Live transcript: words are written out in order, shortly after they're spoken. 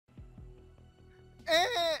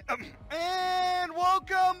And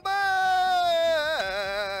welcome back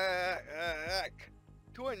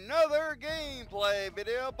to another gameplay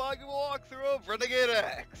video possible walkthrough of Renegade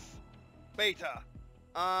X Beta.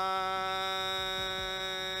 I'm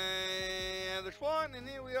the Swan, and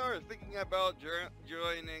here we are thinking about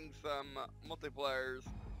joining some multiplayers.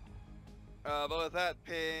 But with that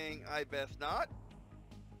ping, I best not.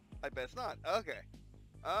 Okay.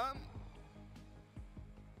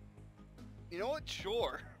 You know what?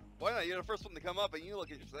 Sure. Why not? You're the first one to come up and you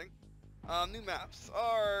look interesting. New maps.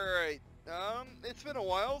 Alright. It's been a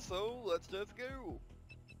while, so let's just go.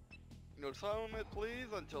 No time limit, please.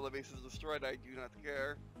 Until the base is destroyed, I do not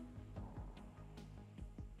care.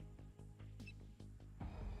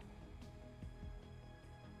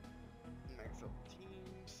 Max up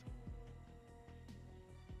teams.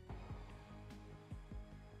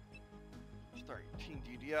 Starting Team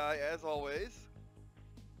GDI as always.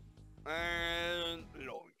 And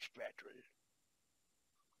launch battery.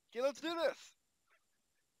 Okay, let's do this.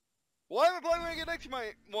 Why am I playing Renegade X? You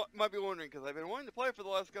might be wondering, because I've been wanting to play for the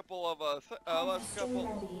last couple of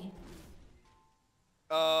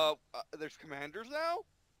there's commanders now.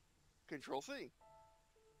 Control C.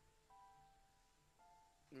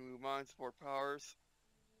 New mine support powers.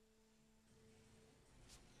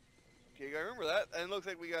 Okay, you gotta remember that. And it looks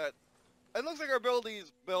like our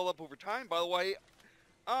abilities build up over time. By the way.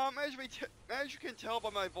 As you can tell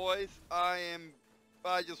by my voice, I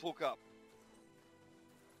just woke up.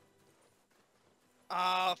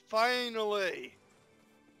 Finally!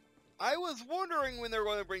 I was wondering when they were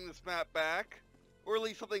going to bring this map back, or at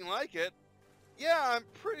least something like it. Yeah, I'm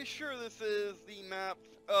pretty sure this is the map,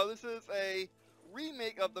 this is a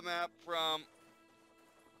remake of the map from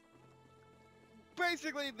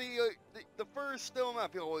basically the first still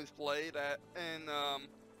map you always played at,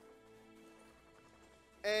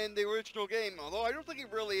 and the original game, although I don't think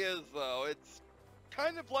it really is, though. It's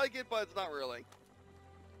kind of like it, but it's not really.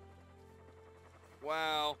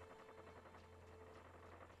 Wow.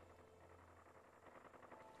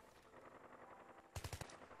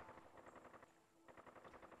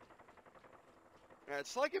 Yeah,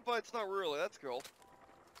 it's like it, but it's not really. That's cool.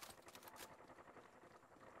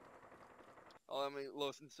 Oh, let me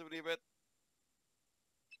low sensitivity a bit.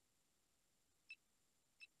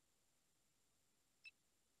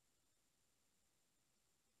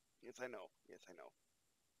 Yes, I know. Yes,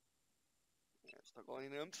 toggle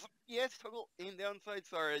in down. Yes, toggle in downside.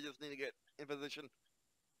 Sorry, I just need to get in position.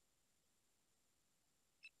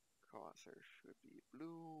 Crosshair should be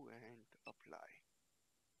blue and apply.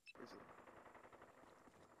 Resume.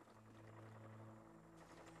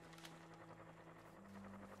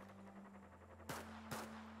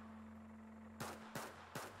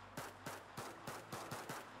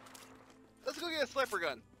 Let's go get a sniper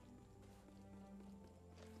gun.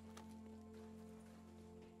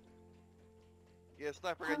 Yeah,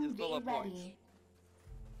 sniper gun just build up points.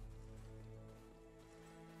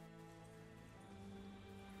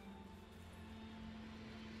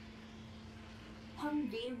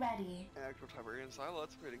 Humvee ready. Actual Tiberian silo,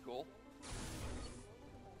 that's pretty cool.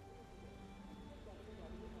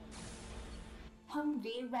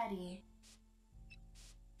 Humvee ready.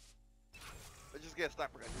 Let's just get a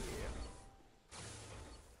sniper gun. Yeah.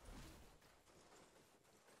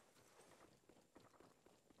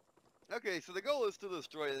 Okay, so the goal is to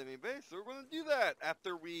destroy the enemy base, so we're going to do that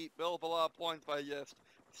after we build up a lot of points by just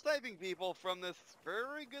sniping people from this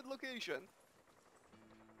very good location.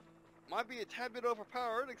 Might be a tad bit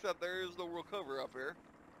overpowered, except there is no real cover up here.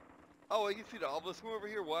 Oh, you can see the obelisk over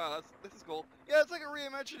here. Wow, this is cool. Yeah, it's like a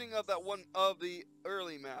reimagining of that one of the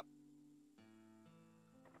early map.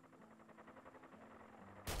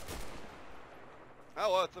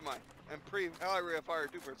 Oh, well, it's in my and high rate of fire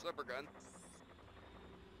too for a sniper gun.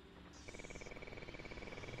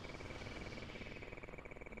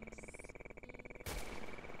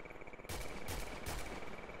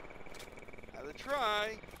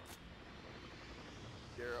 Try.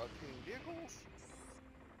 There are 2 vehicles.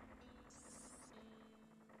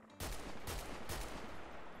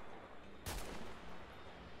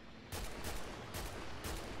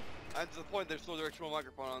 I'm disappointed there's no directional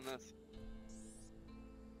microphone on this.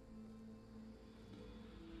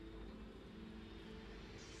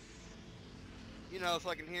 You know, so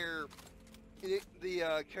I can hear the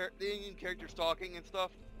Indian characters talking and stuff.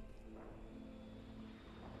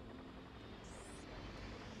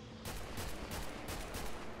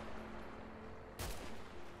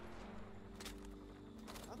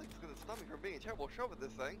 Stop me from being a terrible show with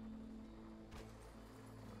this thing.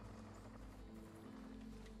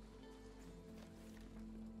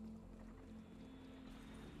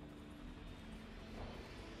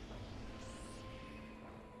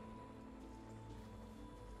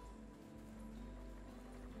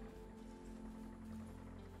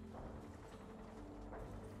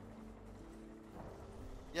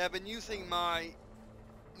 Yeah, I've been using my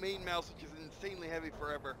main mouse, which is insanely heavy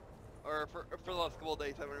forever. Or for the last couple of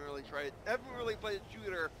days, I haven't really tried it. I haven't really played a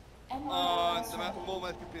shooter on the mobile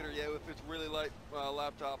mouse computer yet with its really light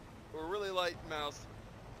laptop. Or really light mouse.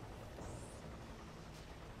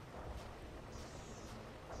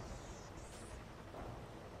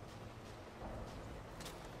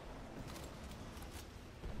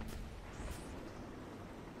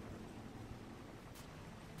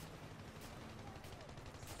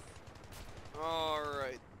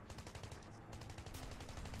 Alright.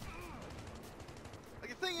 Like,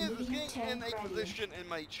 the thing is getting in a position in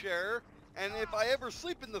my chair, and if I ever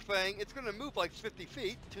sleep in the thing, it's gonna move like 50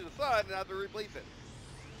 feet to the side and I have to replace it.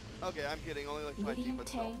 Okay, I'm kidding, only like 5 feet, but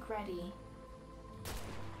still. Tank ready.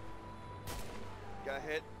 Got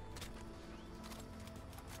hit.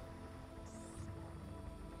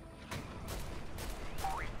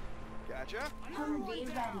 Gotcha. Humvee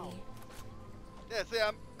ready. Yeah, see,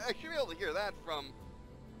 I should be able to hear that from,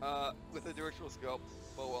 with a directional scope.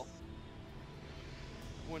 Oh well.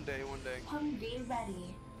 One day. Humvee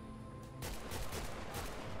ready.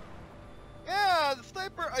 Yeah, the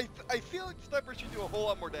sniper, I feel like the sniper should do a whole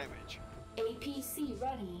lot more damage. APC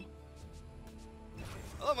ready.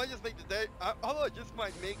 Although I might just make although I just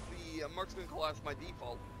might make the marksman class my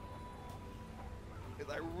default.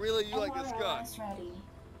 Because I really do like this gun. Ready.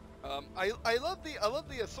 I love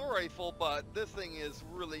the assault rifle, but this thing is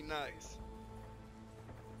really nice.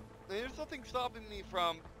 And there's nothing stopping me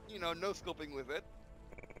from, you know, no scoping with it,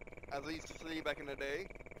 as I used to say back in the day.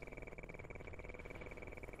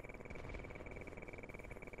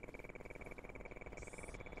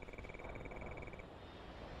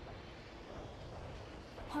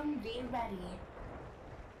 Humvee ready.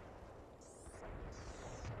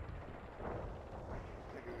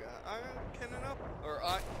 Cannon up? Or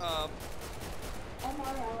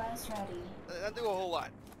MRLS ready. that do a whole lot.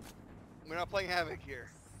 We're not playing Havoc here.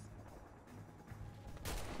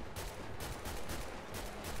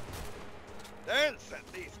 Then set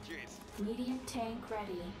these, jeez. Medium tank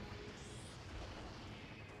ready.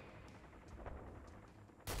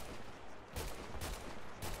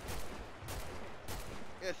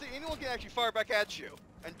 Yeah, see, anyone can actually fire back at you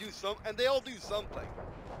and do and they all do something.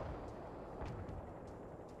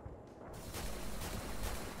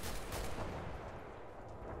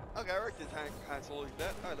 Okay, I wrecked the tank. I slowly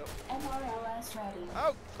dead. I know. MRLS ready.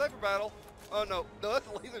 Oh, sniper battle. Oh no, that's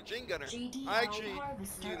a laser chain gunner. GDI I actually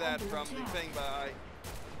knew that from the thing, but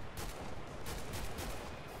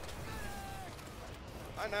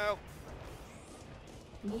I know.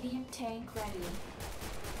 Medium tank ready.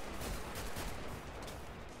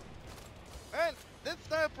 And this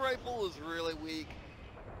sniper rifle is really weak.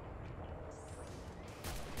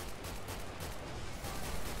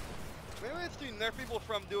 Maybe it's to nerf people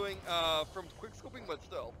from doing, from quick scoping, but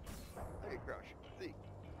still. Hey, crash. See.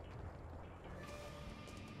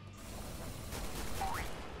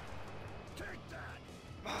 Take that!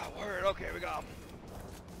 Ah, word. Okay, we got him.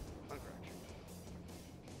 Uncrash.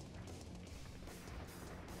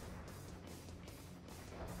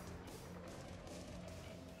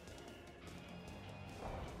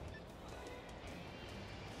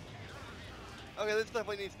 Okay, this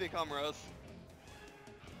definitely needs to be a Comoros.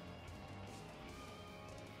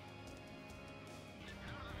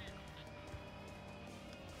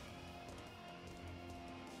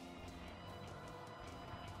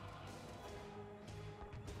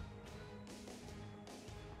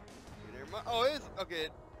 Oh, it is? Okay.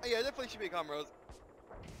 Yeah, it definitely should be a Comoros.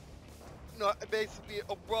 No, basically,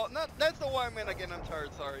 well, that's the one I meant again, I'm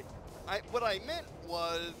tired, sorry. What I meant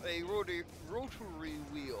was a rotary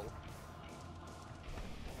wheel.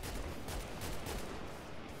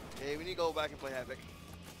 Okay, we need to go back and play Havoc.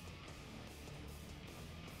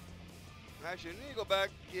 Actually, we need to go back,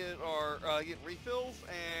 get our, get refills,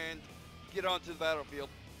 and get onto the battlefield.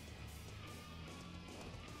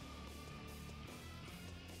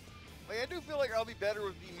 Like, I do feel like I'll be better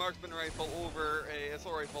with the marksman rifle over a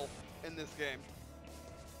assault rifle in this game.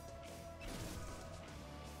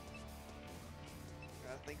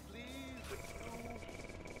 Think, please. Let's go.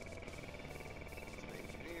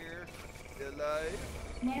 Engineer, alive.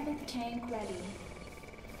 Mammoth tank ready.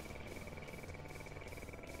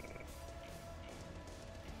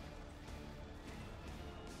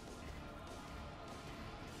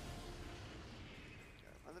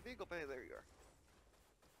 On the vehicle bay, there you are.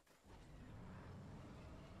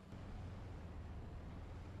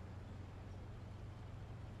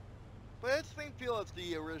 But it's the same feel as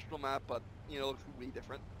the original map, but, you know, looks completely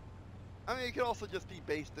different. I mean, it could also just be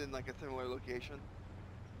based in, like, a similar location.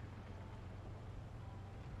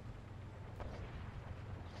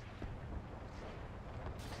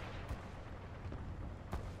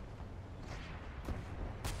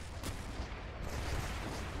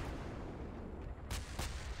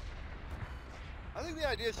 the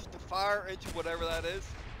idea is just to fire into whatever that is.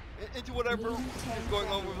 Into whatever is going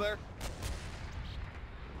on over there.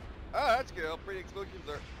 Ah, that's good. Pretty explosions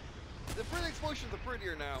are... The pretty explosions are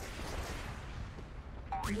prettier now.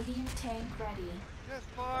 Medium tank ready. Just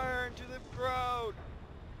fire into the crowd.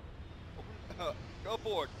 Go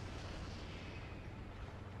forward.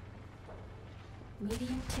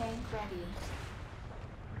 Medium tank ready.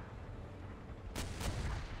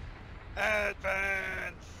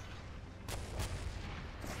 Advance!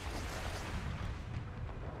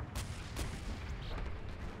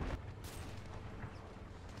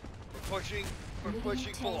 We're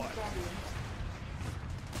pushing forward.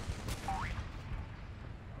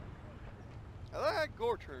 I had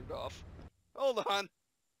Gore turned off. Hold on.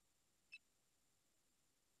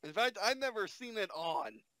 In fact, I've never seen it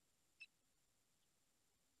on.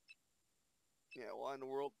 Yeah, why in the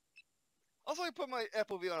world? Also, I put my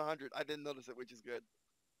FOV on 100. I didn't notice it, which is good.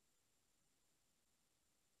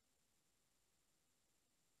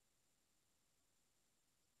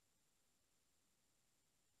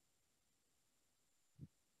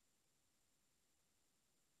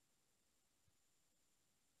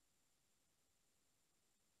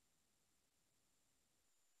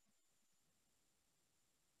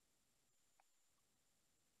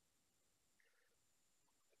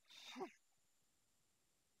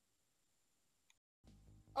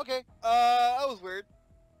 Okay, that was weird.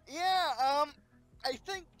 Yeah, I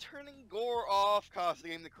think turning Gore off caused the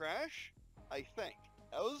game to crash. I think.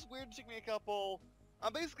 That was weird. It took me a couple...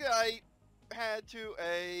 basically, I had to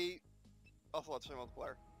also, let's say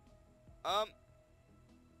multiplayer.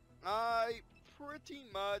 I pretty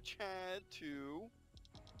much had to...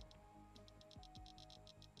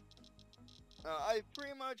 I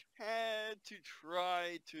pretty much had to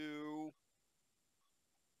try to...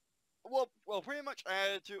 Well, pretty much I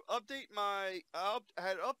had to update my... I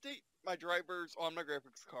had to update my drivers on my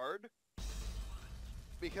graphics card.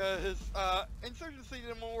 Because, Insurgency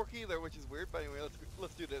didn't work either, which is weird, but anyway,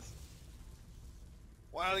 let's do this.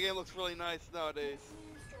 Wow, the game looks really nice nowadays.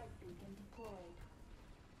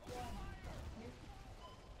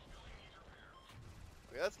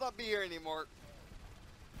 Okay, let's not be here anymore.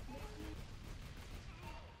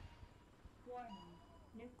 Warning.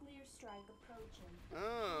 Nuclear strike approaching.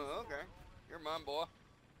 Oh, okay. You're mine, boy.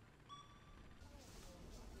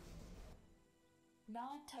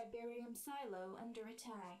 Nod-Tiberium silo under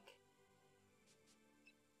attack.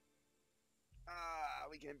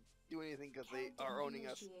 We can't do anything because they are owning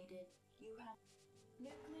us. You have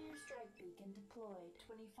nuclear strike beacon deployed.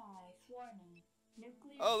 25. Warning.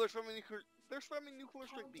 Nuclear. Oh, they're spamming nuclear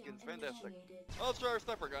strike beacons. Fantastic. Oh, let's try our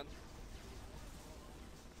sniper gun.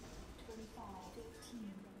 25.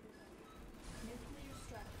 15. Nuclear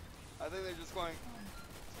strike. I think they're just going. 10,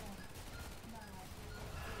 9,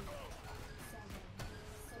 8, 7,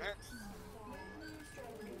 6, 5. Nuclear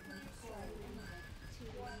strike beacon destroyed.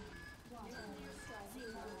 2, 1, nuclear strike.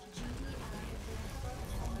 0. GDI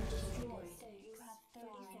destroyed. You have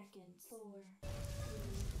 30 seconds. 4,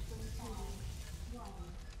 3, 25, 1,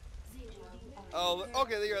 0. Oh,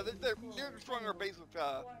 okay. They're destroying our base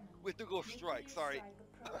with nuclear strike. Sorry,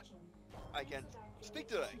 I can't speak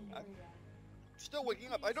today. I'm still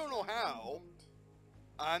waking up. I don't know how.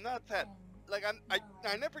 I'm not that. Like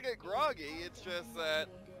I never get groggy. It's just that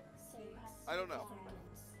I don't know.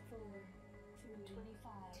 4, 3,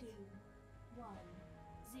 25, 2, 1,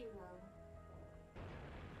 0.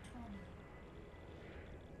 20.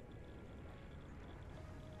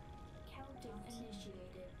 Countdown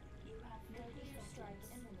initiated. You have nuclear strike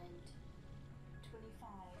imminent. 25,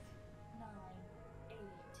 9, 8,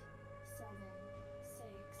 7, 6,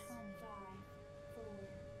 5, 4,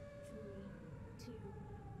 3, 2,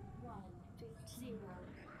 1, 0.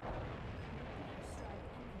 Nuclear strike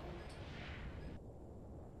imminent.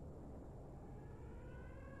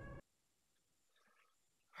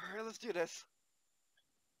 All right, let's do this.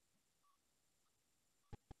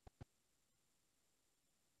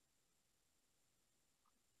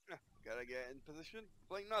 Gotta get in position.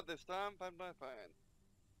 Like not this time. Fine.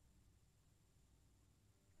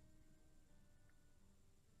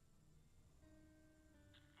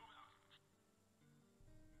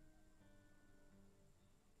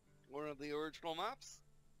 One of the original maps.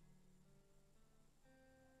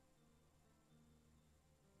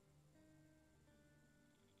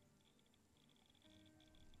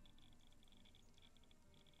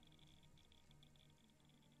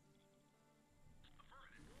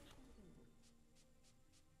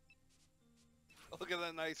 Look at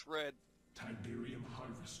that nice red. Tiberium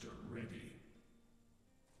harvester ready.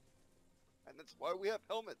 And that's why we have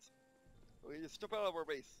helmets. We just step out of our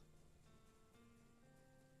base.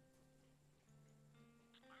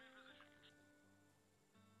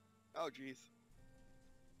 Oh, jeez.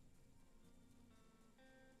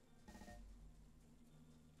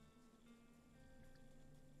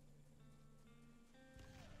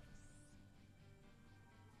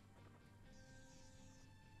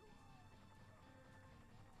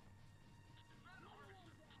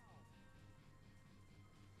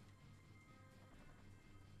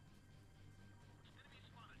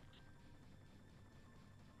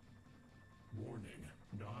 Warning,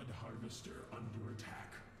 Nod Harvester under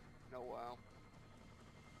attack. Oh, wow.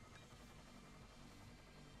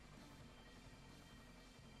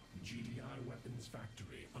 GDI weapons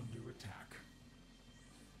factory under attack.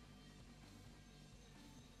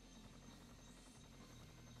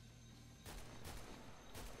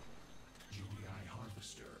 GDI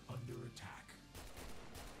harvester under attack.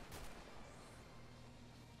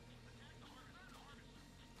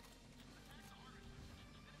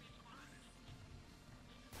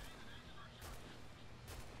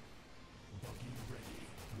 Buggy ready.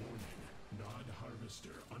 Warning, Nod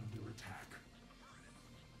harvester under attack.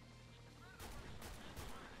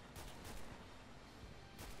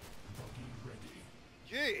 Buggy ready.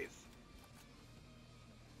 Jeez.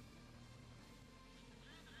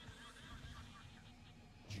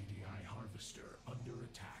 GDI harvester under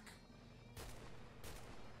attack.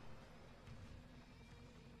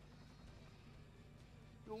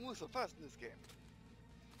 You move so fast in this game.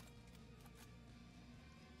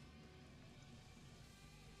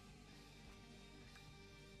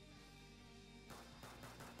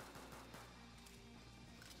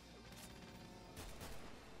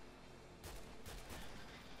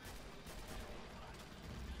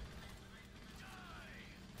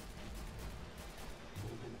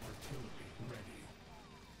 Mobile artillery ready.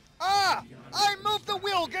 Ah! I moved the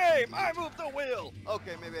wheel, game! I moved the wheel!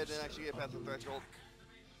 Okay, maybe I didn't actually get past the threshold.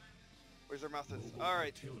 Where's their mouses? Mobile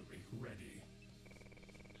Alright. artillery ready.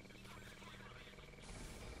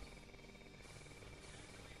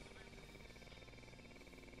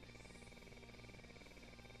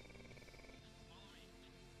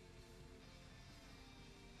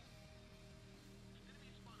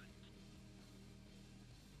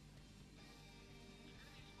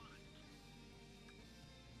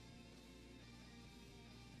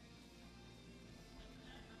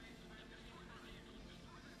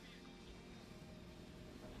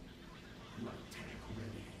 Light tank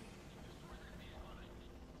ready.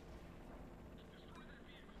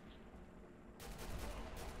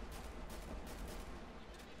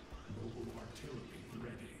 Mobile artillery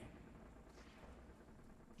ready.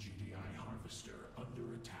 GDI harvester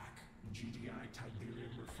under attack. GDI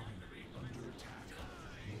Tiberium refinery under attack.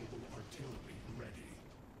 Mobile artillery ready.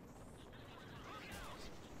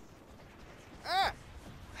 Ah!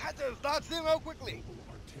 That does not seem out quickly! Mobile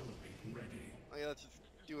artillery ready. Oh yeah, let's just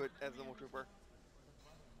do it as a normal trooper.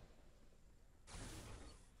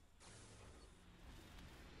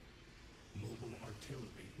 Mobile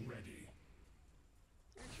artillery ready.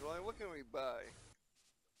 Actually, what can we buy?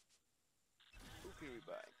 Who can we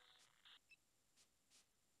buy?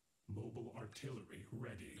 Mobile artillery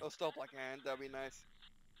ready. Oh, stealth like hand, that'd be nice.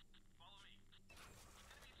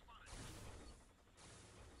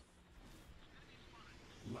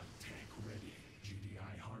 Light tank ready.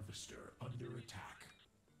 GDI harvester under attack.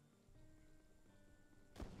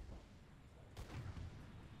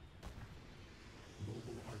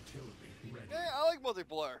 Mobile artillery ready. Yeah, I like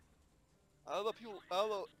multiplayer.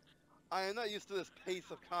 Although I am not used to this pace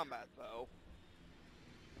of combat, though.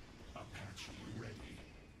 Apache ready.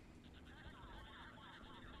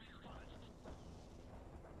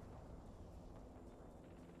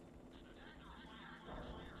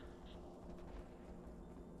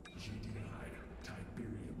 GDI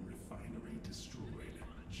Tiberium refinery destroyed.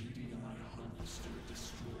 GDI harvester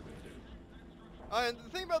destroyed. And the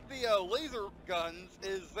thing about the laser guns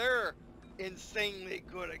is they're insanely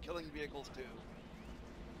good at killing vehicles, too.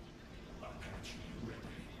 Apache ready.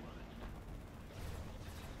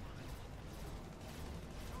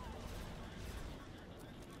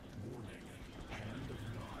 Warning. Hand of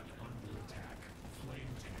Nod under attack.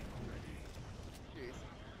 Flame tank ready. Jeez.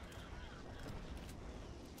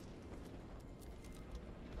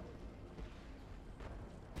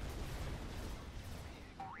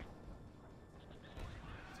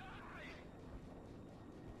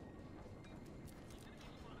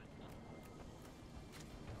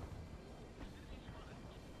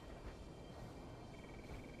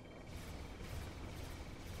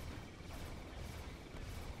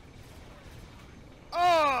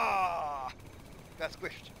 Ah! Got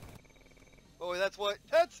squished. Oh, that's where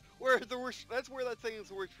that thing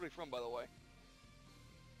is originally from, by the way.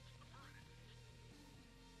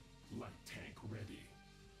 Light tank ready.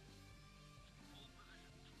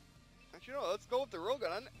 you know, let's go with the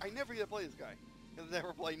railgun. I never get to play this guy, because I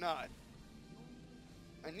never play Nod.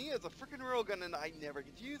 And he has a freaking railgun, and I never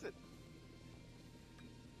get to use it.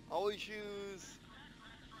 I always use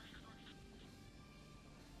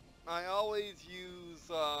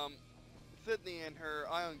Sydney and her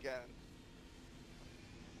ion cannon.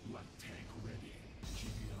 Light tank ready.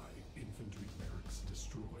 GDI infantry barracks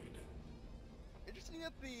destroyed. Interesting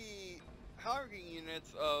that the hierarchy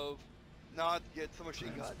units of Nod get so much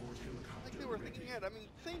machine gun. Transport helicopter Like they were ready. thinking ahead. I mean,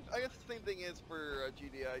 I guess the same thing is for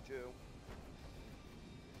GDI too.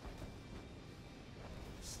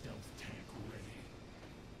 Stealth tank ready.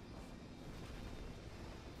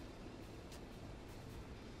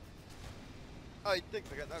 Oh, it takes a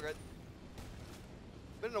second. Okay.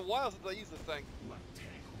 Been a while since I used this thing. Light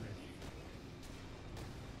tank ready.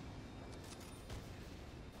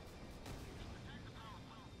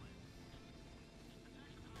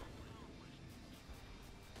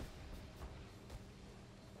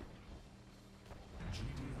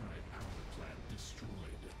 GDI power plant destroyed.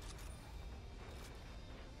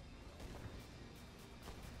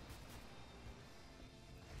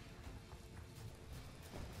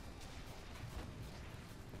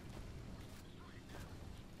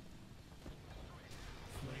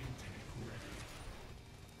 Flame tank ready.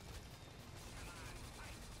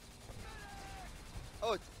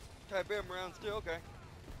 Oh, it's Tiberium rounds too. Okay.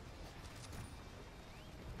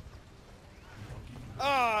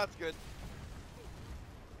 Ah, that's good.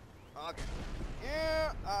 Okay.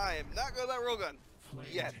 Yeah, I am not good at that railgun. Flame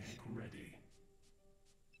Yet. tank ready.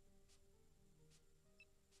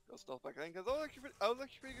 Go stealth back then, because I was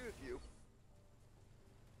actually pretty good with you.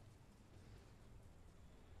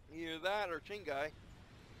 Either that or Chain Guy.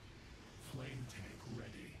 Flame tank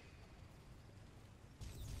ready.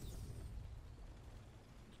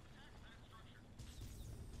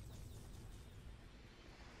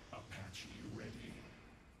 Apache ready.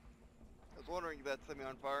 I was wondering if that set me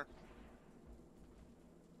on fire.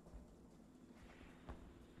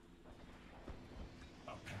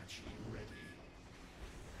 Apache ready.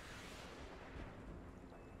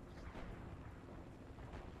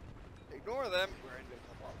 Ignore them. We're into the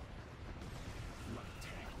ball. Light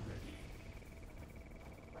tank ready.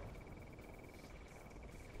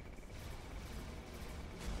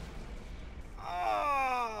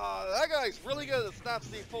 Ah, that guy's really good at the snap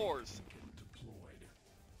C4s. Beacon deployed.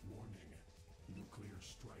 Warning. Nuclear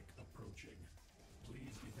strike approaching.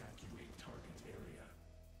 Please evacuate target area.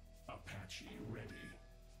 Apache ready.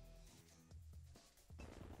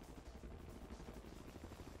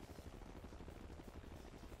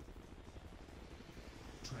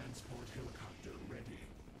 Transport helicopter ready.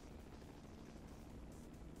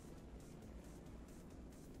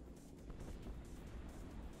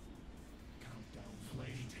 Countdown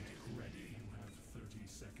flame tank ready. You have 30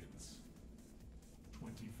 seconds.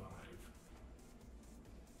 25.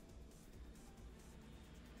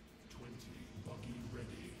 20. Buggy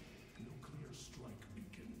ready. Nuclear strike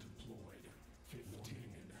beacon deployed. 15.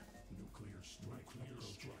 Nuclear strike.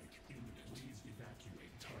 Imminent. Please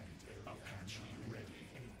evacuate target area. Apache ready.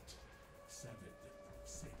 8, 7,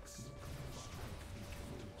 6. Nuclear strike beacon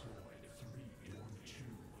deployed. 3, 2.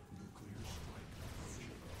 Nuclear strike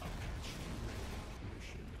approaching. Apache ready.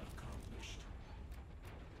 Mission accomplished.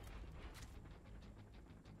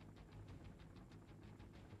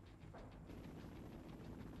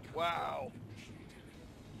 Wow. Initiated.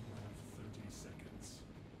 You have 30 seconds.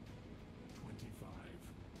 25.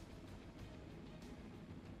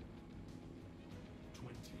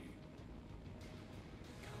 20.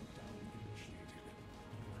 Countdown initiated.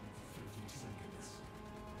 You have 30 seconds.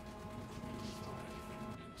 Nuclear strike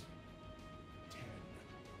imminent. 10,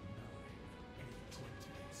 9, 8,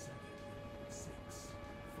 27, 6,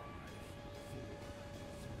 5, 4,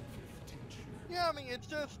 3, 15. Yeah, I mean, it's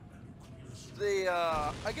just Nuclear strike.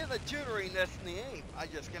 I get the jitteriness in the aim. I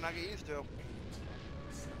just cannot get used to.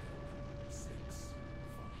 7, 6, 5.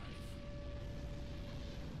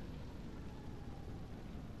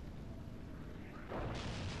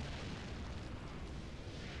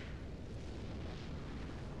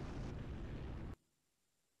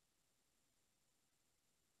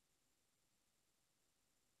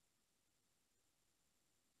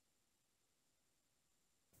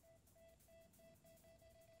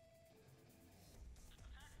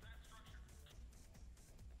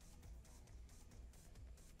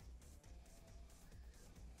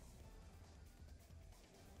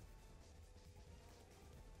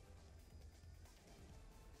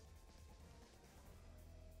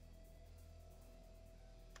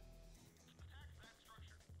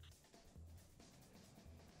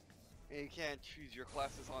 And you can't choose your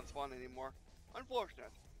classes on spawn anymore.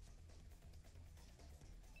 Unfortunate.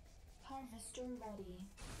 Harvester ready.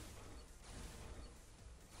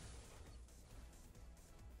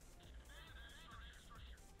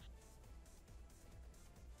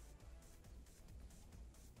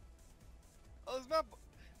 Oh, this map.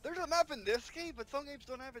 There's a map in this game, but some games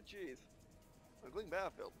don't have it. Jeez. Including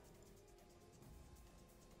Battlefield.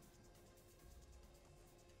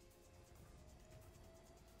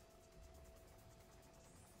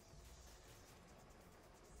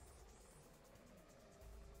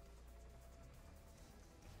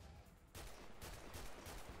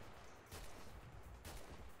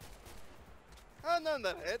 Oh, none of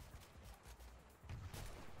that hit.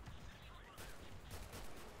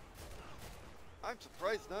 I'm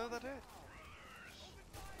surprised none of that hit.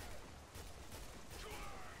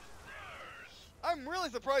 I'm really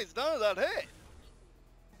surprised none of that hit.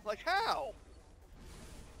 Like how?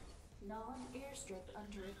 Non-airstrip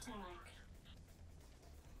under attack.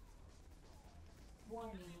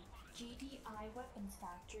 Warning. GDI weapons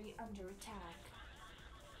factory under attack.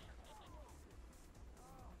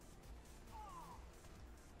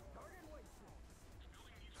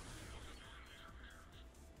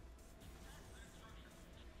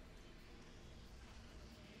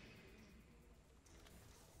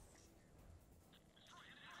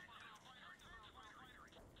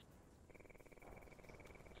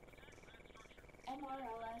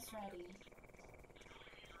 MRLS ready.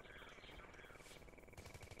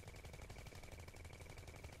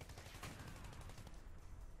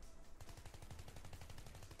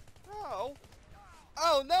 Oh.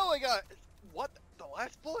 Oh no, I got what? The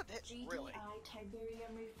last bullet hit? GDI Really?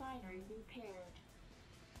 Tiberium refinery repaired.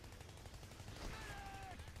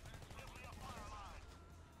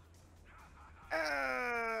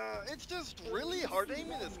 It's just really hard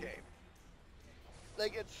aiming this game.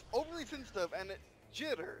 Like, it's overly sensitive and it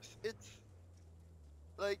jitters. It's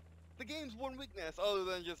like the game's one weakness other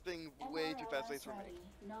than just being way too fast paced for me.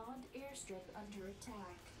 Non-airstrip under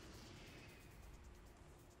attack.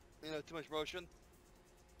 You know, too much motion.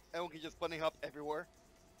 Everyone can just bunny hop everywhere.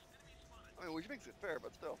 I mean, which makes it fair,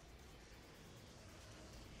 but still.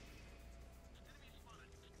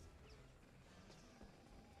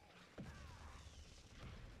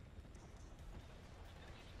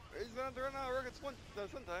 He's gonna run out of rockets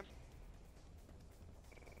sometime.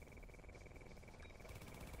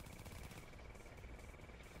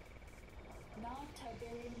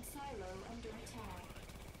 Non-Tiberium silo under attack.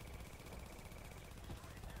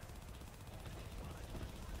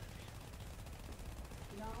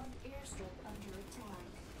 Non-airstrip under attack.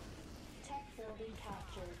 Tech building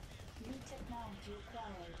captured. New technology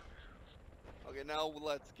acquired. Okay, now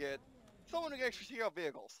let's get someone who can actually take out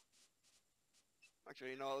vehicles.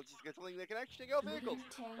 Actually, no, let's just get something that can actually take out vehicles.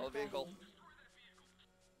 Tank Oh, vehicle. ready.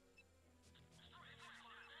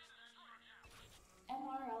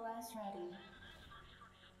 MRLS ready.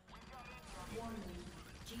 Warning.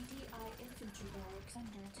 GDI infantry barracks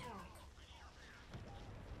under attack.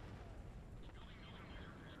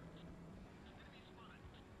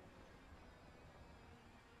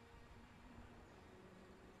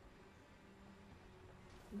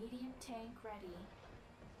 Medium tank ready.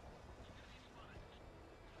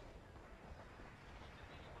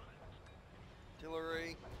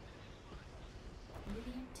 Artillery.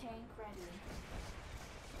 Medium tank ready.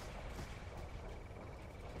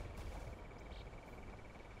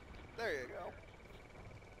 There you go.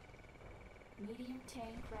 Medium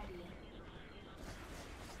tank ready.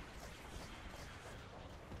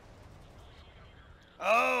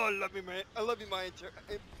 Oh, I love you, man. I love you, my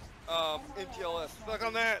MTLS. Stuck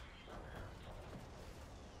on that.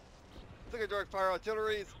 Took a direct fire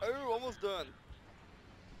artilleries. Oh, almost done.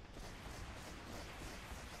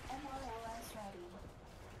 MRLS ready.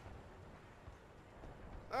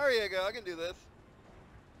 There you go. I can do this.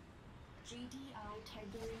 GDI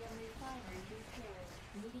Tiberium refinery repaired.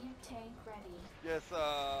 Medium tank ready. Yes,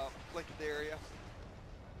 blanket area.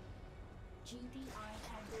 GDI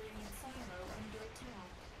Tiberium silo under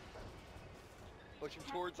attack. Pushing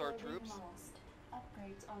Tech towards our building troops. lost.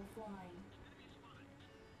 Upgrades offline.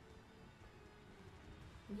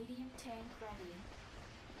 Medium tank ready.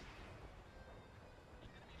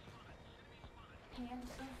 Hand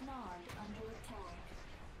of Nod under attack.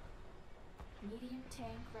 Medium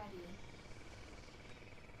tank ready.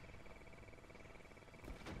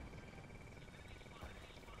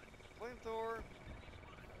 Flamethrower.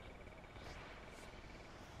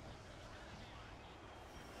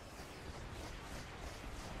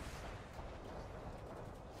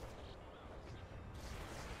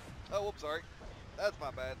 Oh, whoops, sorry. That's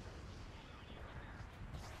my bad.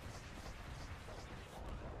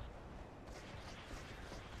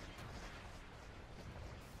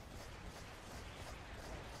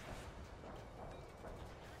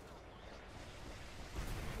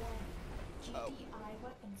 GDI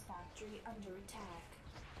weapons factory under attack.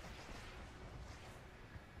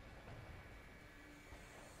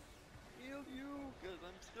 Heal you, cause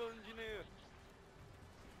I'm still engineer.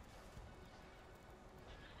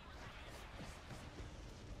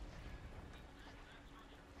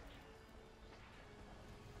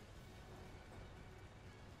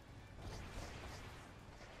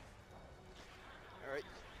 Alright.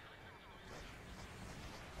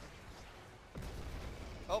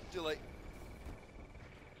 Oh, too late.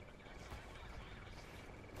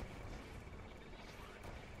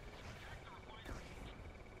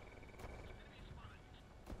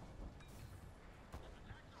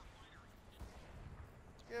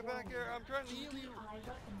 Get back here, I'm trying to heal you. GDI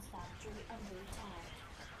weapons factory under attack.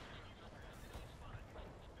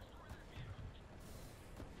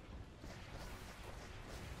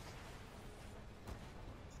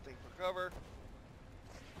 Stay for cover.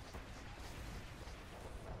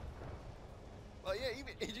 Well, yeah,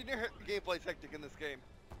 even engineer gameplay's hectic in this game.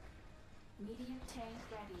 Medium tank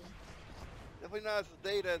ready. Definitely not as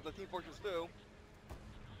data as the Team Fortress 2.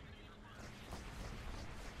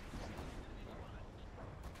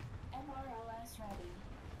 MRLS ready.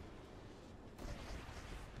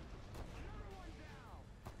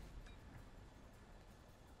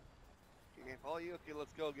 Can't follow you. Okay,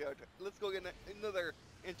 let's go get another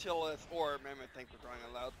Intel or Mammoth tank for crying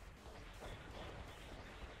out loud.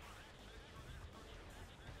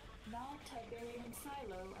 Non-Tiberian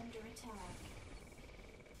silo under attack.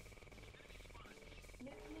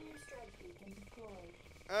 Nuclear strike beacon deployed.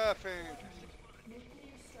 Ah, fantastic.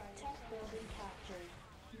 Nuclear strike. Tech building captured.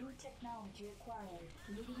 New technology acquired.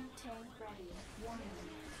 Medium tank ready. Warning.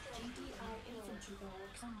 GDI infantry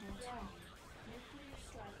barracks under attack. Nuclear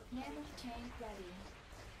strike. Mammoth tank ready.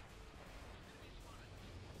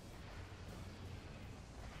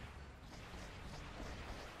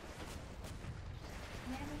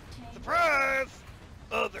 Mammoth tank. Surprise!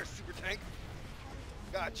 Other super tank.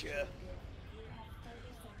 Gotcha. You have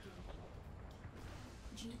 30 seconds.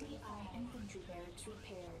 GDI infantry barracks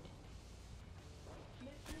repaired.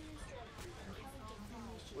 Nuclear strike beacon countdown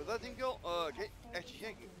initiated. Was that team kill?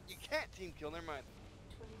 Actually, you can't team kill. Never mind.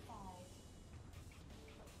 25.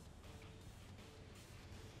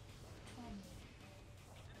 20.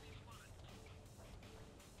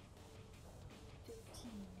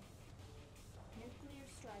 15. Nuclear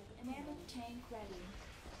strike. Mammoth tank ready.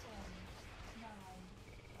 10. 9.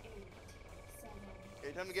 8. 7.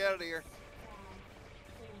 Okay, time to get out of here. 5.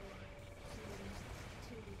 4.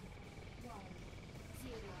 3. 2. 1.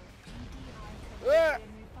 0. GDI Ah!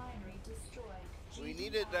 refinery destroyed. We GDI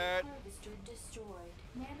needed that. Harvester destroyed.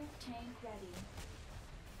 Mammoth tank ready.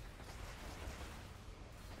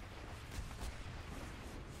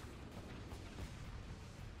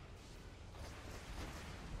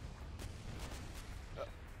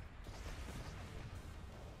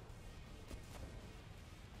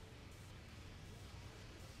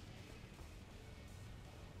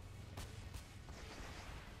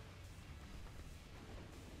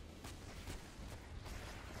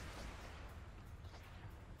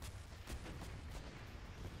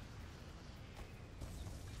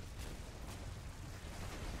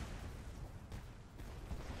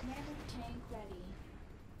 Mammoth tank ready.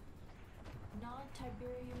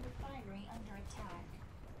 Nod-Tiberium refinery under attack.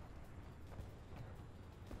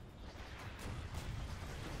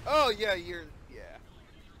 Oh yeah, yeah.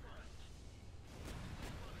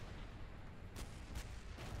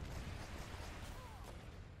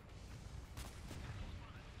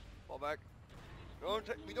 Fall back.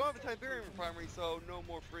 We don't have a Tiberium refinery, so no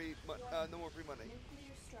more free money.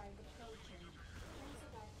 Nuclear strike approaching. Please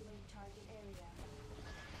evacuate target area.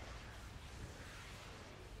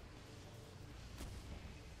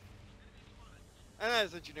 And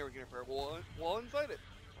as engineer, we can repair wall inside it.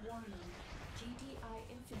 Warning. GDI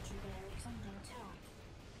infantry barracks under attack.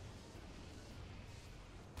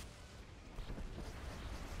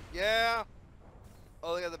 Yeah.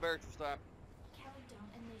 Oh, they got the barracks this time. Countdown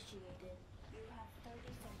initiated. You have 30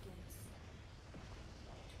 seconds.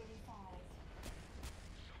 25.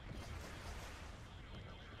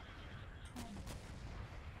 20.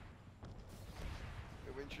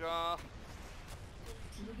 Moving Shaw.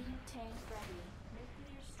 Medium tank ready.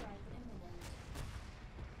 Nuclear strike imminent.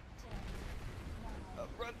 10. 9.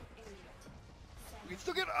 Run. 8. 7. We can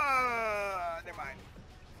still get. Never mind.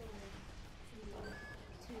 4.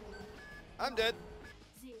 3. 2. I'm dead.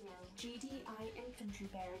 0. GDI infantry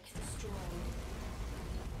barracks destroyed.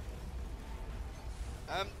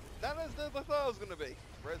 Not as dead as I thought I was gonna be.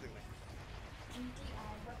 Surprisingly.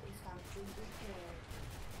 GDI weapons factory repaired.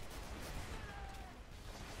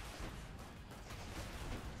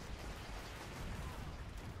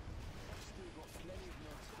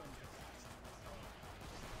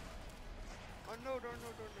 no, no, no,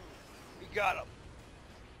 no, no. We got him.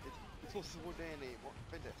 It's supposed to be more than anymore.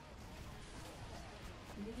 Fantastic.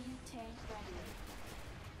 Medium tank ready.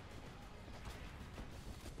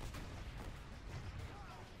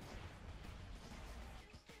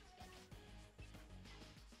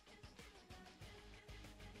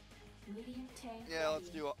 Medium tank Yeah, ready. let's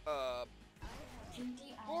do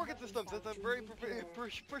GDI Organ system since I'm very repaired.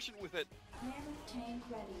 proficient with it. Nano tank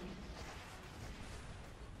ready.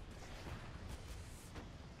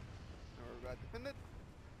 We're about to defend it.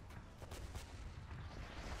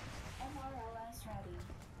 MRLS ready.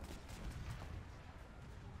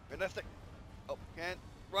 Fantastic. Oh, can't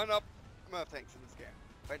run up. I'm out of tanks in this game.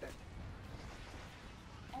 Fantastic.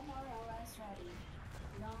 MRLS ready.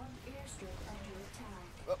 Non-airstrip under attack.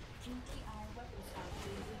 Oh. GDI weapons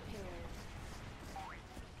factory repaired.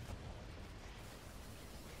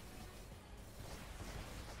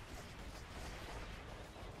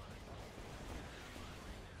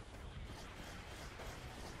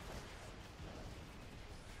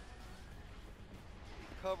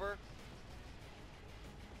 Cover.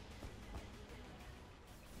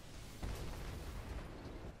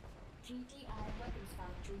 GDI weapons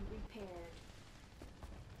factory repaired.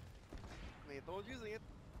 I mean, no one's using it.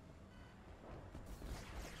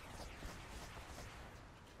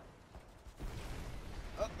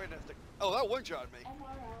 Oh, fantastic. Oh, that one shot me.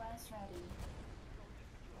 MRLS ready.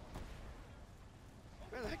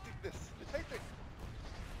 Man, hectic this. It's hectic.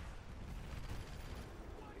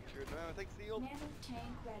 Make sure no takes the old. Nano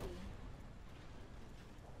tank ready.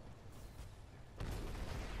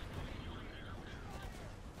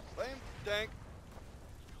 Flame tank.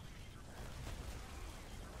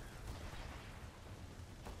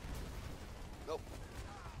 Nope.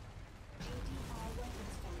 GDI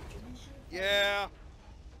weapons factory mission. Yeah.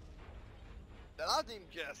 That team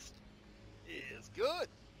just is good.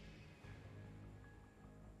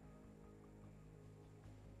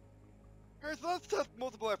 Alright, so that's test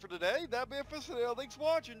multiplier for today. That'll be it for today. Thanks for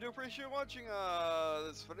watching. Do appreciate watching.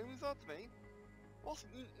 This video means a lot to me. Whilst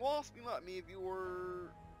me not me if you were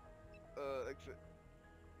exit.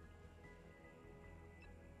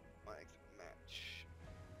 My exit match.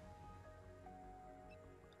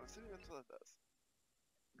 I'm assuming that's what that does.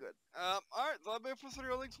 Good. Alright, so that'll be it for today.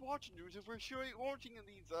 Thanks for watching. Do appreciate watching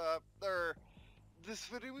these this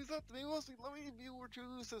video means up to me. Mostly, let me if you were to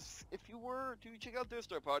lose this, if you were to check out their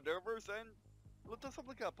Star Pod universe and Libertas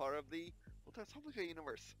Publica, part of the Libertas Publica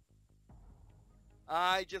universe.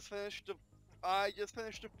 I just finished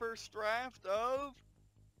the first draft of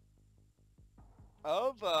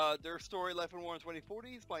their story Life in War in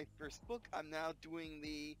 2040s, my first book. I'm now doing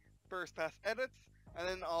the first pass edits, and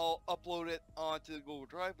then I'll upload it onto Google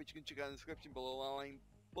Drive, which you can check out in the description below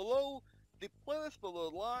the playlist below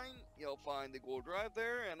the line. You'll find the Google Drive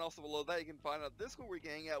there, and also below that you can find out Discord where you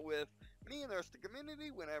can hang out with me and the rest of the community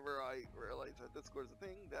whenever I realize that Discord is a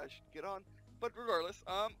thing that I should get on. But regardless,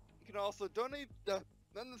 you can also donate, not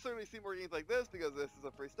necessarily see more games like this because this is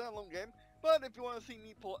a free standalone game, but if you want to see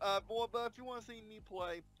me play, if you want to see me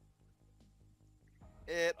play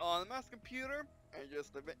it on the mouse computer and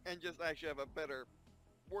just actually have a better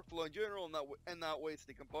workflow in general and not waste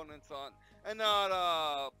the components on and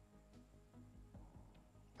not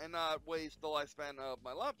waste the lifespan of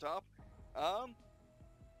my laptop,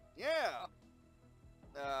 yeah,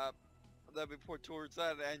 that'd be put towards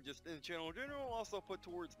that, and just in the channel in general, also put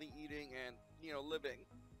towards the eating and, you know, living,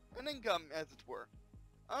 an income, as it were.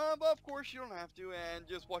 But of course, you don't have to, and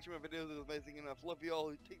just watching my videos is amazing enough. Love you all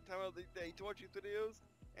who take time out of the day to watch these videos,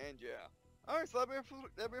 and yeah. Alright, so that'd be it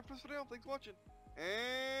for this video. Thanks for watching,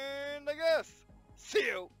 and I guess, see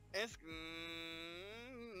you, and